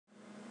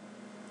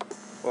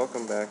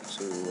Welcome back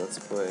to Let's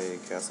Play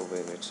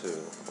CastleVania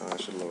 2. I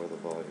should lower the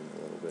volume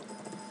a little bit.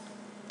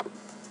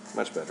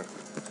 Much better.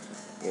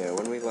 Yeah,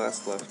 when we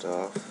last left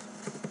off,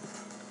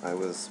 I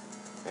was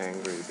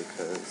angry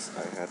because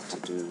I had to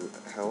do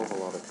a hell of a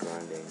lot of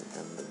grinding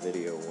and the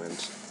video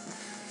went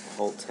a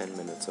whole 10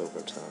 minutes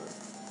over time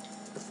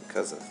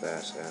because of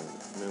that and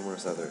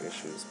numerous other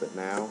issues. But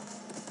now,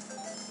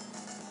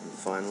 I'm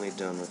finally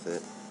done with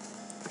it.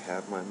 I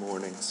have my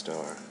morning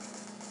star.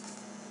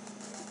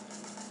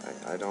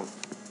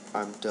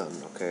 I'm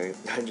done, okay?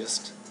 I've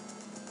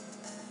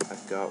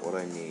got what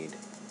I need,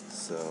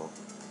 so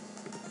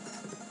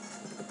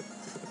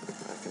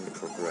I can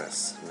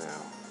progress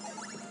now.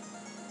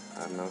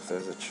 I don't know if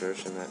there's a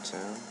church in that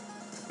town.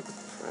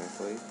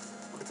 Frankly,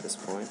 at this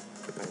point,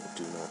 I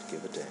do not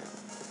give a damn.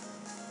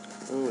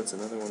 Ooh, it's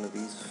another one of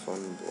these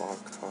fun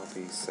block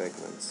copy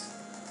segments.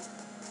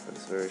 But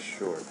it's very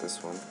short,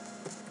 this one.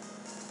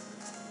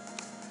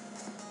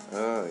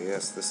 Oh,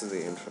 yes, this is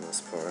the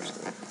infamous part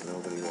that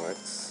nobody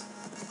likes.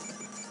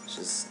 Which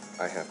is,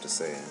 I have to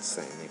say,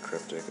 insanely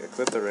cryptic.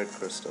 Equip the red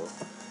crystal,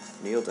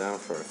 kneel down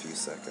for a few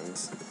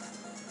seconds,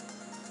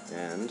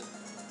 and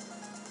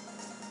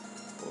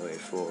wait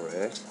for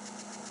it.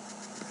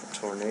 A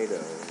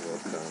tornado will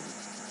come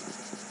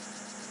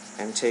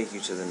and take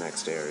you to the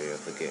next area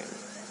of the game.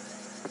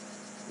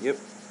 Yep,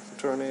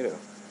 tornado.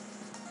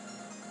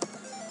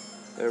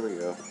 There we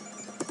go.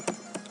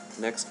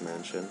 Next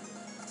mansion.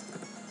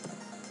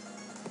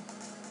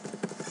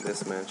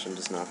 This mansion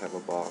does not have a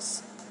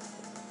boss.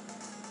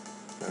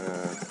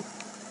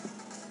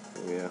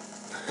 Yeah,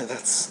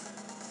 that's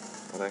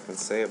what I can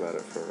say about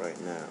it for right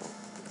now.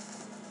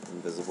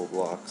 Invisible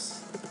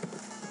blocks.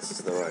 This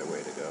is the right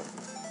way to go.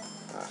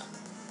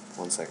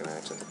 1 second, I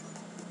have to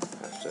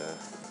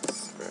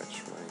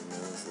scratch my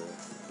nose there.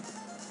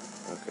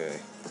 Okay.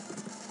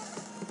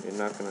 You're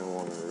not going to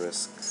want to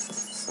risk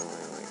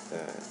something like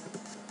that.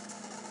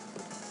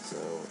 So,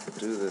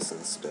 do this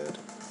instead.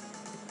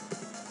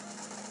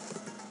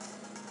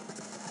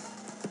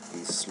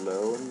 Be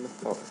slow and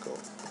methodical,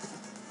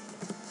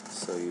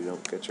 so you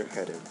don't get your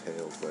head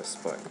impaled by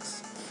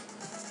spikes.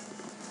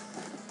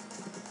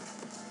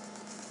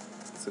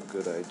 It's a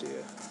good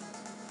idea.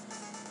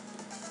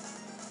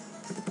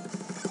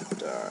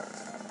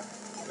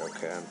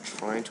 Okay, I'm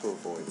trying to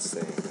avoid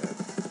saying that.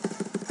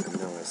 I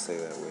know I say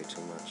that way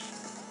too much.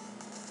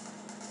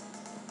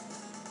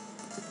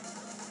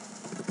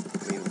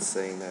 I'm even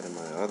saying that in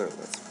my other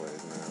Let's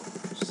Plays now.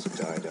 Just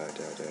die.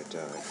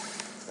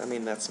 I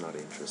mean, that's not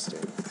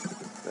interesting.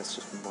 That's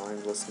just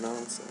mindless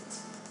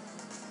nonsense.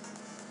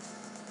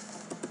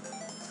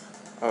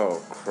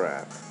 Oh,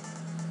 crap.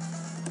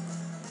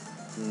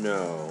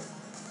 No.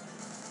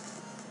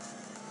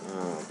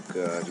 Oh,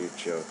 God, you're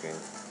joking.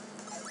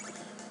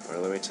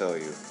 Alright, let me tell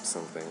you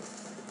something.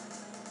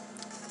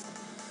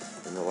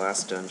 In the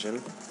last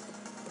dungeon,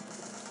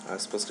 I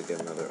was supposed to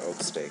get another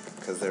oak stake,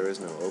 because there is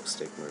no oak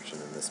stake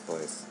merchant in this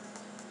place.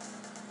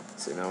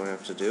 So you know what I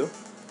have to do?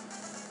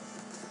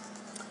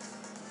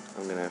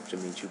 I'm gonna have to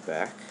meet you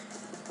back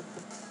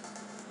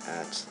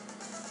at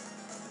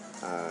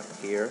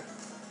here,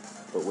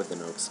 but with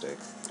an oak stake.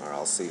 Or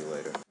I'll see you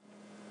later.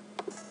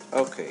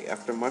 Okay,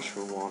 after much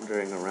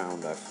wandering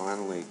around, I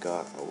finally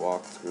got a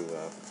walkthrough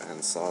up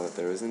and saw that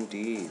there is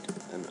indeed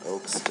an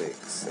oak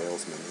stake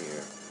salesman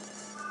here.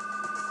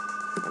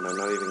 And I'm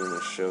not even going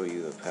to show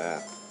you the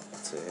path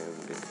to him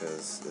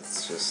because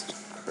it's just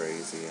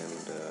crazy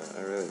and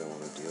I really don't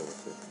want to deal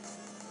with it.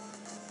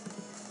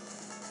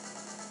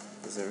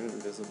 Is there an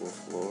invisible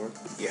floor?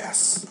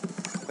 Yes!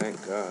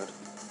 Thank God.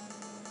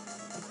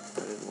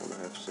 I didn't want to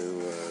have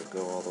to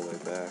go all the way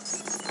back.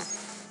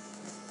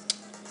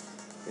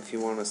 If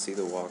you want to see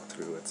the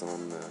walkthrough, it's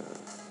on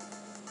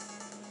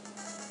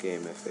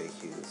game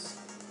FAQs.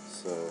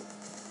 So,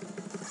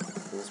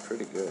 it was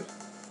pretty good.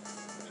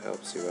 It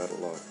helps you out a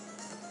lot.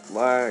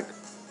 Lag!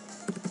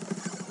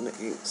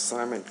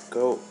 Simon,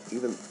 go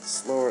even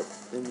slower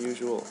than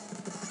usual.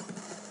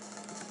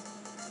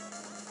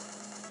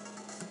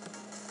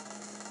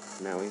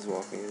 Now he's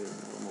walking in his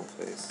normal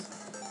face.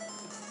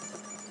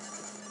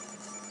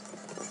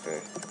 Okay.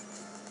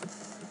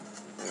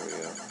 There we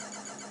go.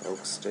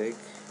 Oak stake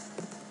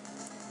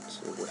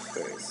to the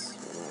face.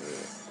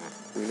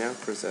 We now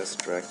possess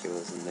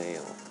Dracula's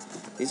nail.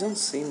 These don't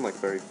seem like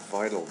very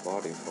vital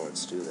body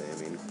parts, do they? I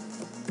mean,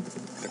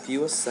 if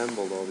you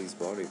assembled all these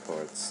body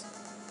parts,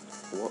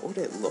 what would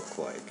it look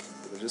like?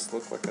 It would just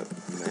look like a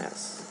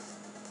mess.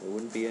 There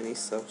wouldn't be any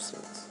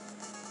substance.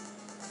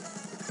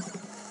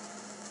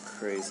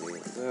 Crazy.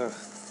 Ugh,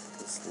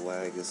 this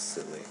lag is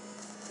silly.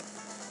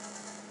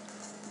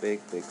 Big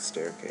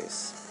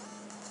staircase.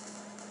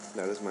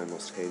 That is my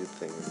most hated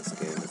thing in this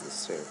game, is the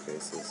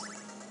staircases.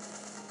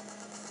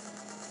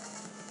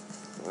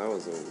 Well, that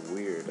was a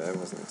weird. I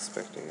wasn't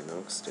expecting an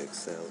oak stake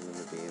salesman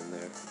to be in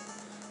there.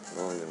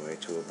 Well, anyway,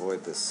 to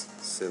avoid this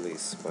silly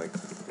spike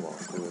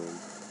block room,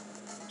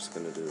 I'm just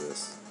gonna do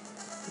this.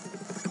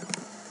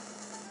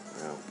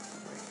 Ow,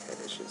 my head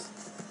itches.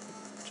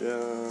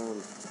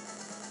 Jump!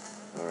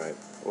 Alright,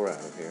 we're out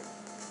of here.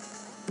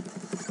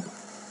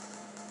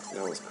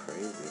 That was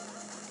crazy.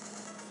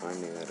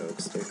 Finding that oak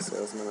stick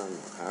salesman, I don't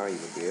know how you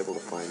would be able to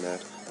find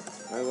that.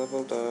 I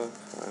leveled up.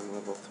 I'm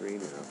level 3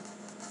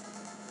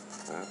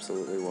 now.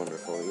 Absolutely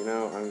wonderful. You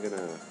know, I'm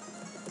gonna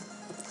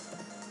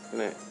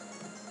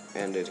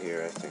end it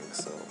here, I think.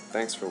 So,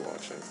 thanks for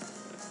watching.